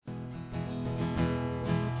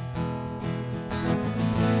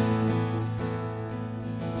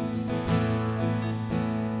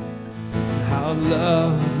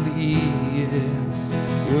lovely is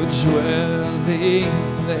your dwelling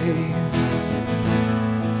place,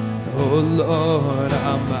 O Lord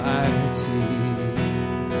Almighty.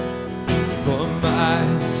 For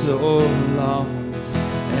my soul longs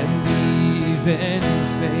and even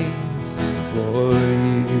faints for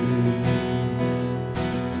you.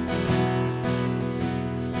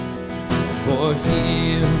 For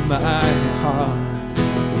here my heart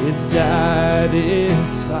is satisfied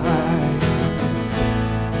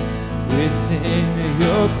within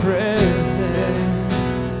your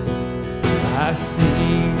presence. I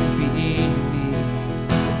sing beneath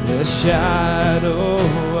the shadow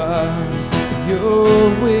of your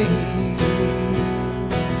wings.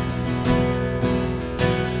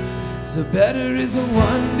 So better is a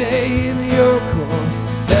one day in your courts,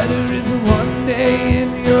 better is a one day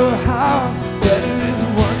in your house, better is a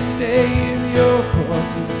one day in your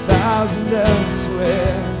courts than 1,000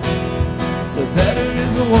 elsewhere. So better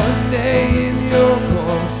is a one day in your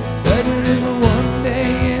courts, better is a one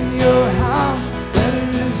day in your house, better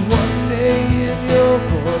is one day in your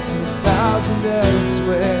courts than 1,000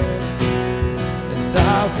 elsewhere,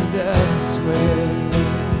 1,000 elsewhere.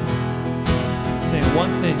 Say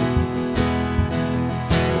one thing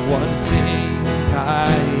I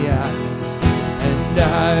ask, and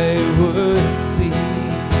I would see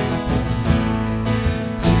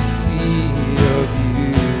your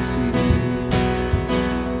beauty,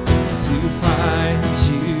 to find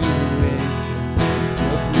you in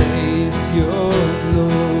the place your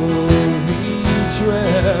glory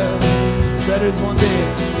dwells. Better is one day.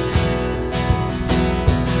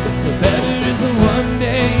 So better is a one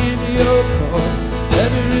day in your courts,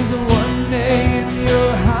 better is a one day in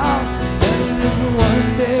your house, better is a one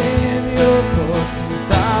day in your courts than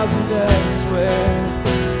 1,000 elsewhere.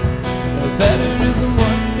 Better is a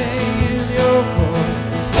one day in your courts,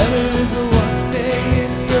 better is a one day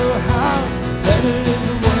in your house, better is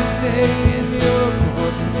a one day in your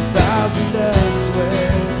courts than 1,000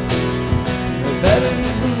 elsewhere. Better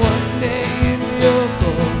is a one day in your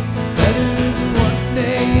courts, better is a one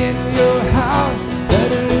day in your house,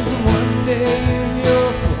 better is a one day in your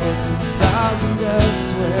courts than 1,000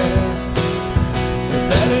 elsewhere.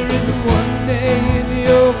 Better is a one day in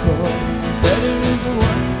your courts, better is a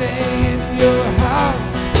one day in your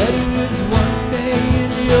house, better is one day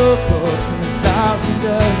in your courts than 1,000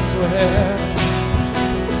 elsewhere.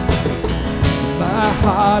 My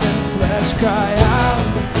heart and flesh cry out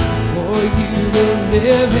for you, the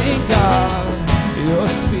living God. Your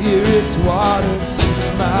spirit's water to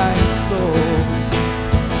my soul.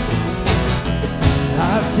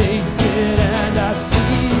 I've tasted and I've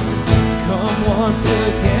seen. Come once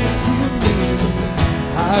again to me.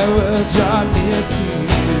 I will draw near to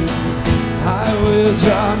you. I will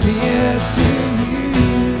draw near to you.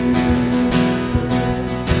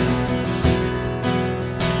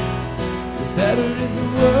 So better is a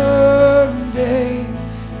one day,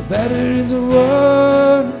 better is a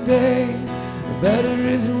one day, better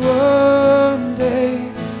is a one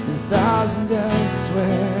day than 1,000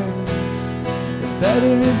 elsewhere.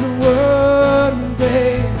 Better is a one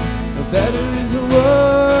day, better is a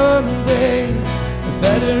one day,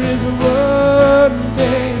 better is a one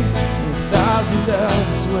day than 1,000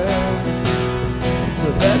 elsewhere. So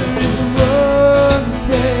better is a one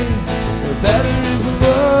day, better is a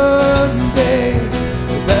one day,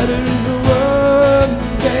 better is a one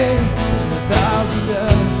day than 1,000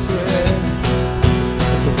 elsewhere.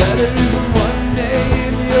 So better is a one day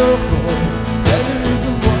in your courts, better is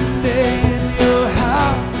a one day in your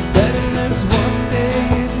house, better is one day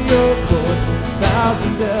in your courts than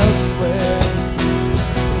 1,000 elsewhere.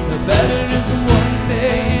 Better is one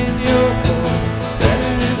day in your courts,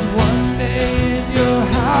 better is one day in your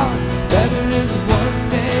house, better is one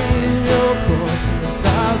day in your courts than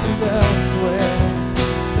 1,000 elsewhere.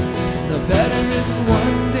 The better is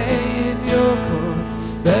one day in your courts,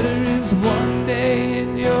 better is one day in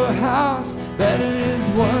your house, better is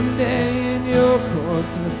one day in your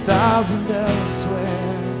courts than 1,000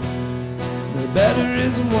 elsewhere. The better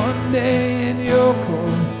is one day in your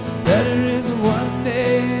courts, better is one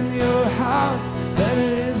day in your house,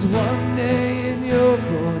 better is one day in your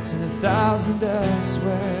courts than 1,000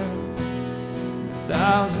 elsewhere,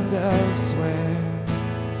 1,000 elsewhere.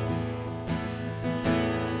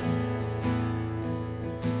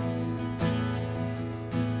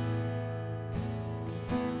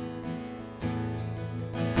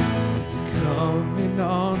 It's coming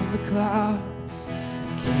on the clouds,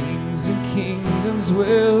 kings and kingdoms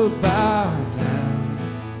will bow down.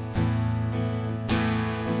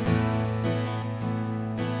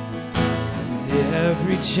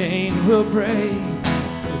 Every chain will break,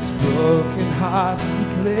 as broken hearts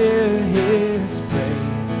declare His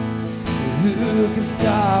praise. Who can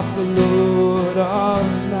stop the Lord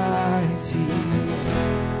Almighty?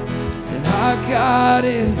 And our God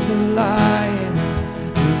is the Lion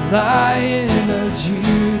of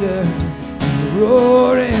Judah. He's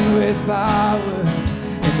roaring with power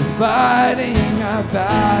and fighting our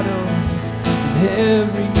battles. And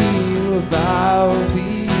every knee will bow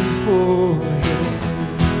before Him.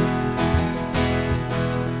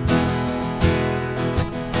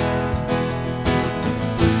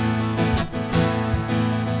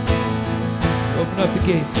 Open up the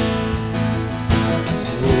gates.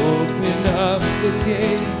 So open up the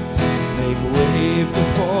gates. Make way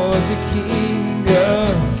before the King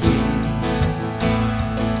of Kings.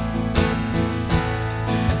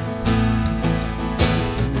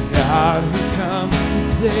 The God who comes to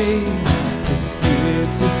save is here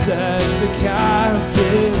to set the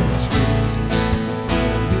captives free.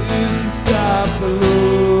 Who can stop the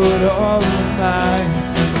Lord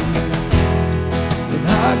Almighty? And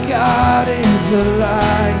our God is the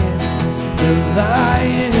Lion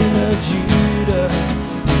of Judah.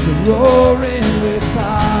 He's roaring with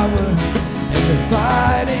power and the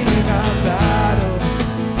fighting our battles.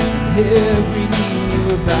 Every knee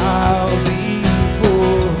will bow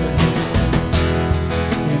before Him.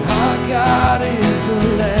 And our God is the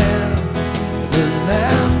Lamb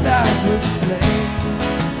that was slain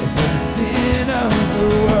for the sin of the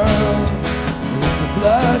world. His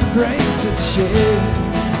blood breaks the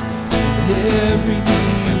chains. Every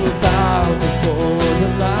knee will bow before the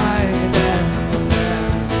Lion and the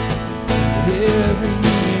Lamb. Every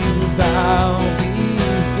knee will bow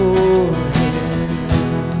before Him.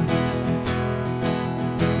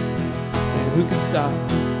 Say, who can stop?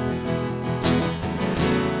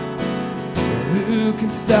 Who can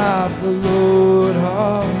stop the Lord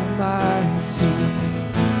Almighty?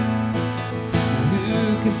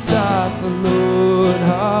 Who can stop the Lord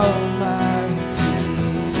Almighty?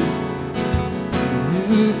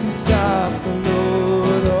 Who can stop the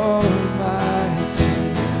Lord Almighty?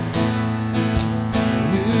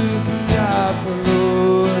 Who can stop the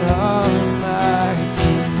Lord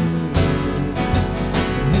Almighty?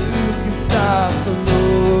 Who can stop the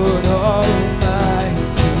Lord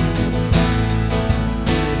Almighty?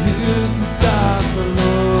 Who can stop the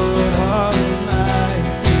Lord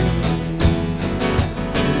Almighty?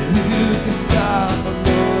 Who can stop the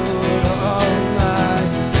Lord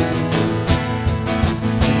Almighty?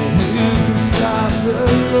 Who can stop the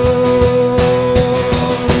Lord?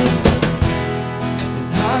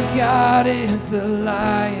 And our God is the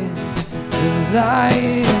Lion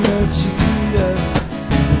of Judah.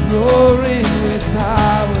 He's roaring with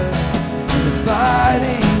power and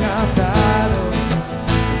fighting our battles.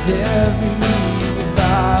 And every knee will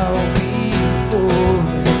bow before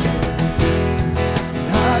Him. And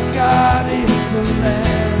our God is the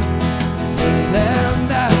Lamb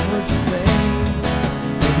that was slain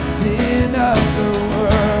for the sin of the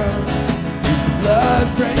world. His blood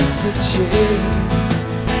breaks the chains.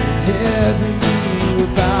 And every knee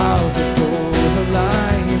will bow before the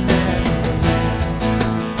Lion and the Lamb.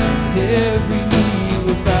 Every knee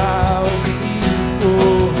will bow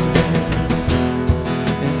before Him.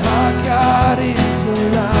 And our God is the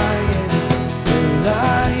Lion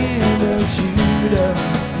of Judah.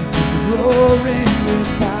 He's roaring with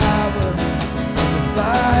power and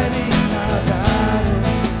fighting our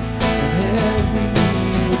battles. And every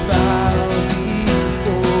knee will bow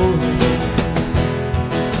before Him.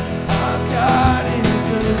 Our God is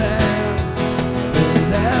the Lamb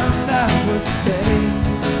that was slain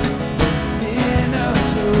for the sin of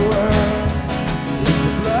the world. His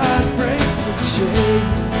blood breaks the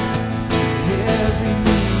chains. Every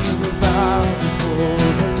knee will bow before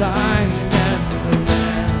the Lion and the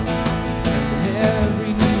Lamb.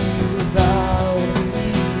 Every knee will bow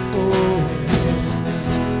before Him.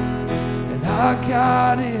 And our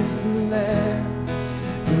God is the Lamb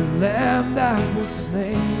that was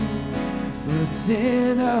slain for the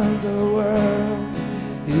sin of the world.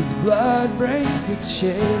 His blood breaks the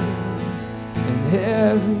chains, and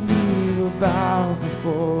every knee will bow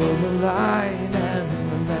before the Lion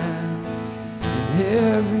and the Lamb. And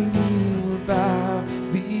every knee will bow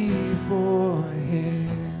before Him.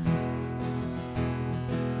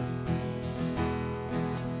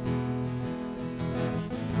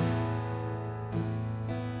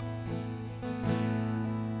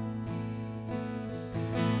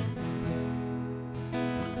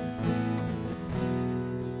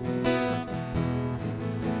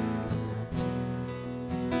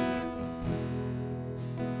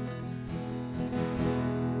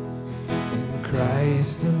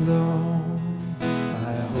 Christ alone,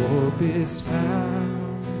 my hope is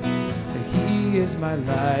found. He is my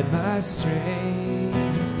light, my strength,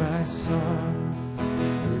 my song,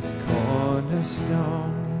 this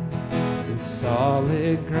cornerstone, this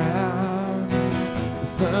solid ground,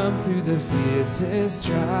 firm through the fiercest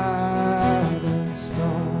drought and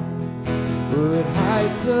storm. What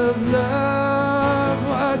heights of love,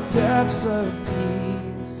 what depths of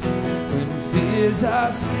peace, when fears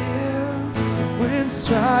are still, when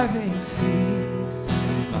striving cease,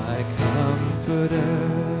 my comforter,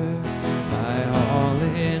 my all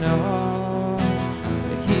in all.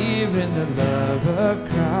 Here in the love of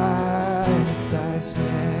Christ I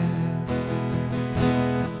stand.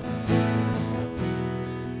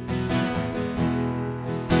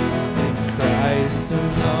 In Christ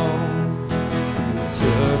alone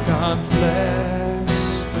took on flesh,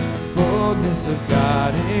 fullness of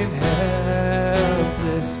God in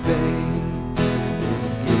helpless babe,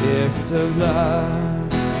 this gift of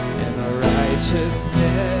love and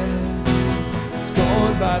righteousness,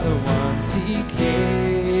 scorned by the ones he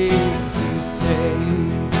came to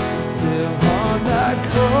save, till on that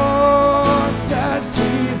cross as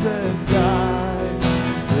Jesus died,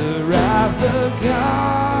 the wrath of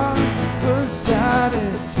God was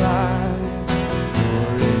satisfied,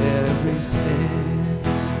 for every sin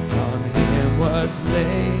on him was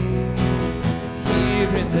laid. Here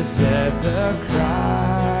in the death of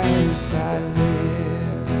Christ I live.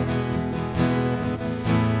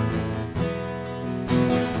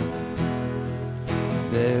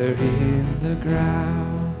 There in the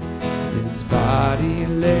ground his body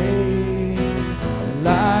lay, the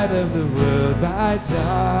light of the world by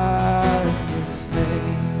darkness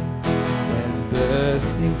slain, and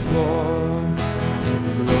bursting forth in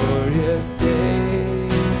the glorious day,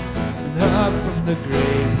 and up from the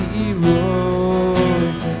grave he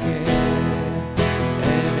rose again.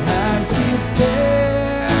 And as he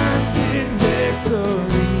stands in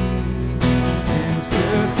victory, sin's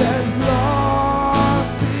curse has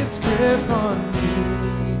lost its grip on me,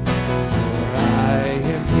 for I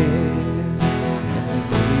am his and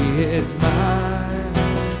he is mine,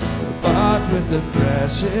 bought with the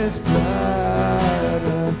precious blood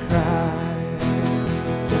of Christ.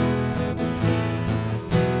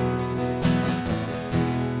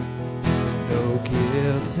 No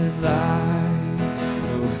guilt and lie,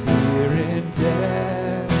 no fear in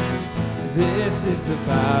death, this is the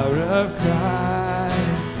power of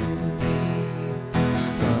Christ in me.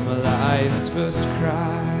 From life's first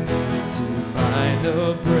cry to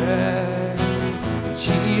final breath,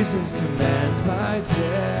 Jesus commands my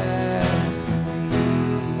destiny.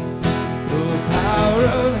 No power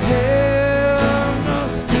of hell, no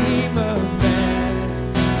scheme of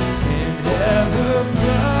man can ever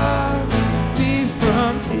pluck me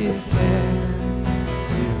from his hand,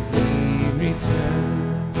 till he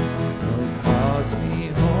returns or calls me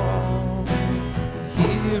home.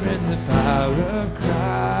 Here in the power of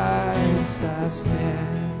Christ I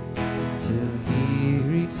stand, till he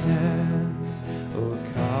returns or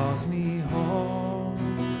calls me home.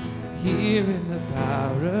 Here in the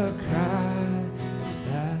power of Christ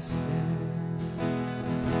I stand.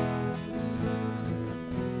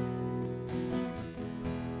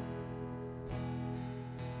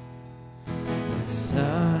 The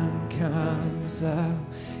sun comes up,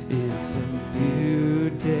 it's a new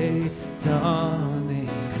day dawning.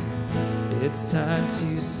 It's time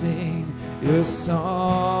to sing your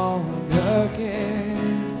song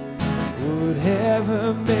again.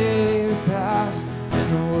 Whatever may pass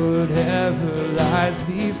and whatever lies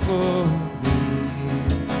before me,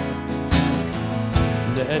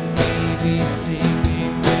 let me be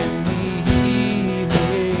singing when the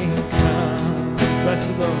evening comes. Bless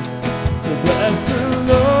the Lord. So bless the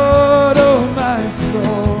Lord, oh my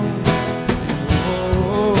soul,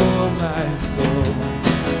 oh my soul.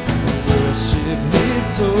 Worship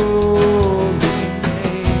his holy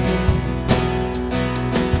name.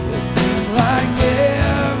 Let's sing like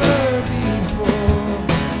never before.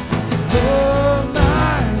 Oh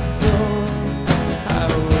my soul, I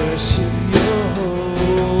worship your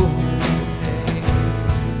holy name.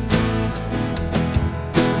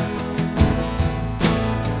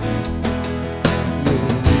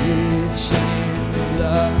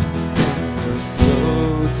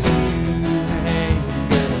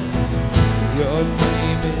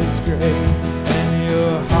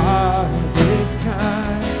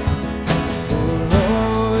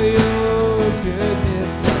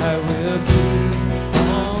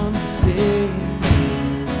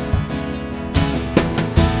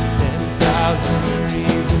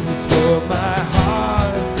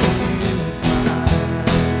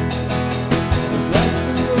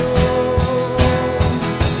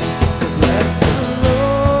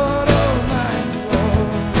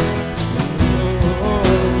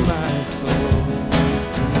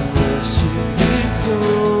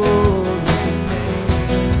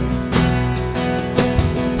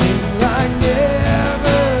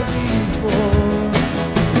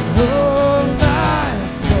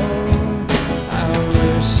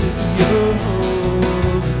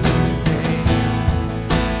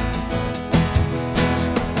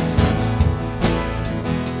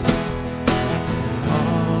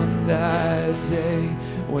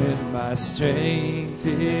 my strength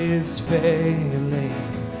is failing.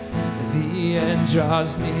 The end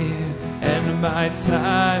draws near and my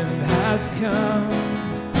time has come.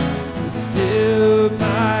 Still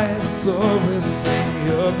my soul will sing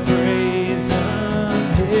your praise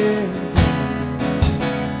unending.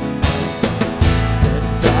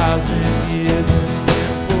 10,000 years and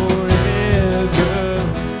then forevermore.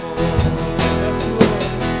 Yes, Lord.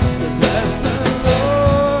 So bless the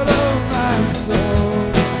Lord, oh my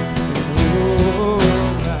soul, oh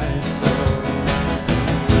my soul.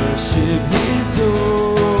 Worship His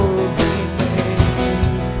holy name.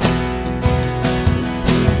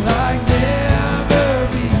 Sing like never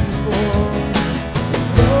before.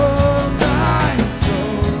 Oh my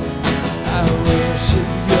soul, I worship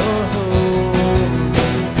your holy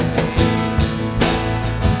name.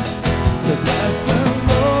 So bless the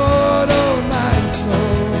Lord, oh my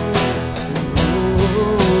soul,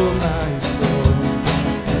 oh my soul,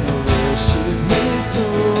 and worship His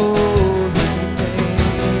holy name.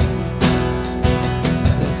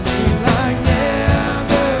 Let's sing like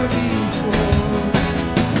never before.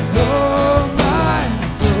 Oh my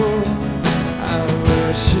soul, I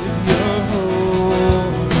worship your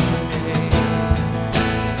holy name.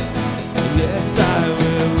 Yes, I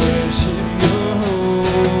will worship your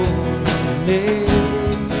holy name.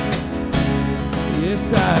 Yes,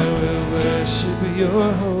 I will worship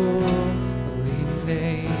your holy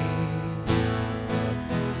name.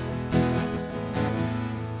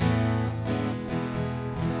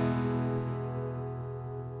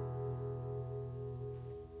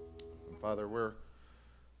 Father, we're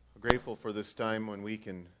grateful for this time when we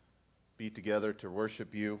can be together to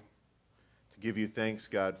worship you, to give you thanks,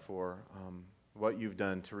 God, for what you've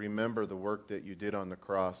done, to remember the work that you did on the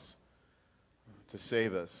cross, to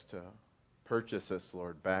save us, to purchase us,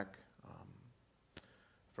 Lord, back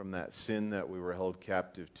from that sin that we were held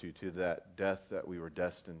captive to that death that we were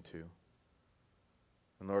destined to.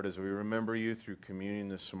 And Lord, as we remember you through communion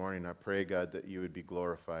this morning, I pray, God, that you would be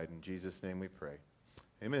glorified. In Jesus' name we pray.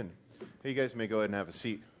 Amen. Hey, you guys may go ahead and have a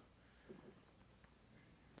seat.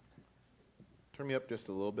 Turn me up just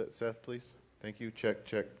a little bit, Seth, please. Thank you. Check,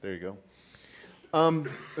 check. There you go.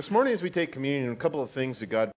 This morning as we take communion, a couple of things that God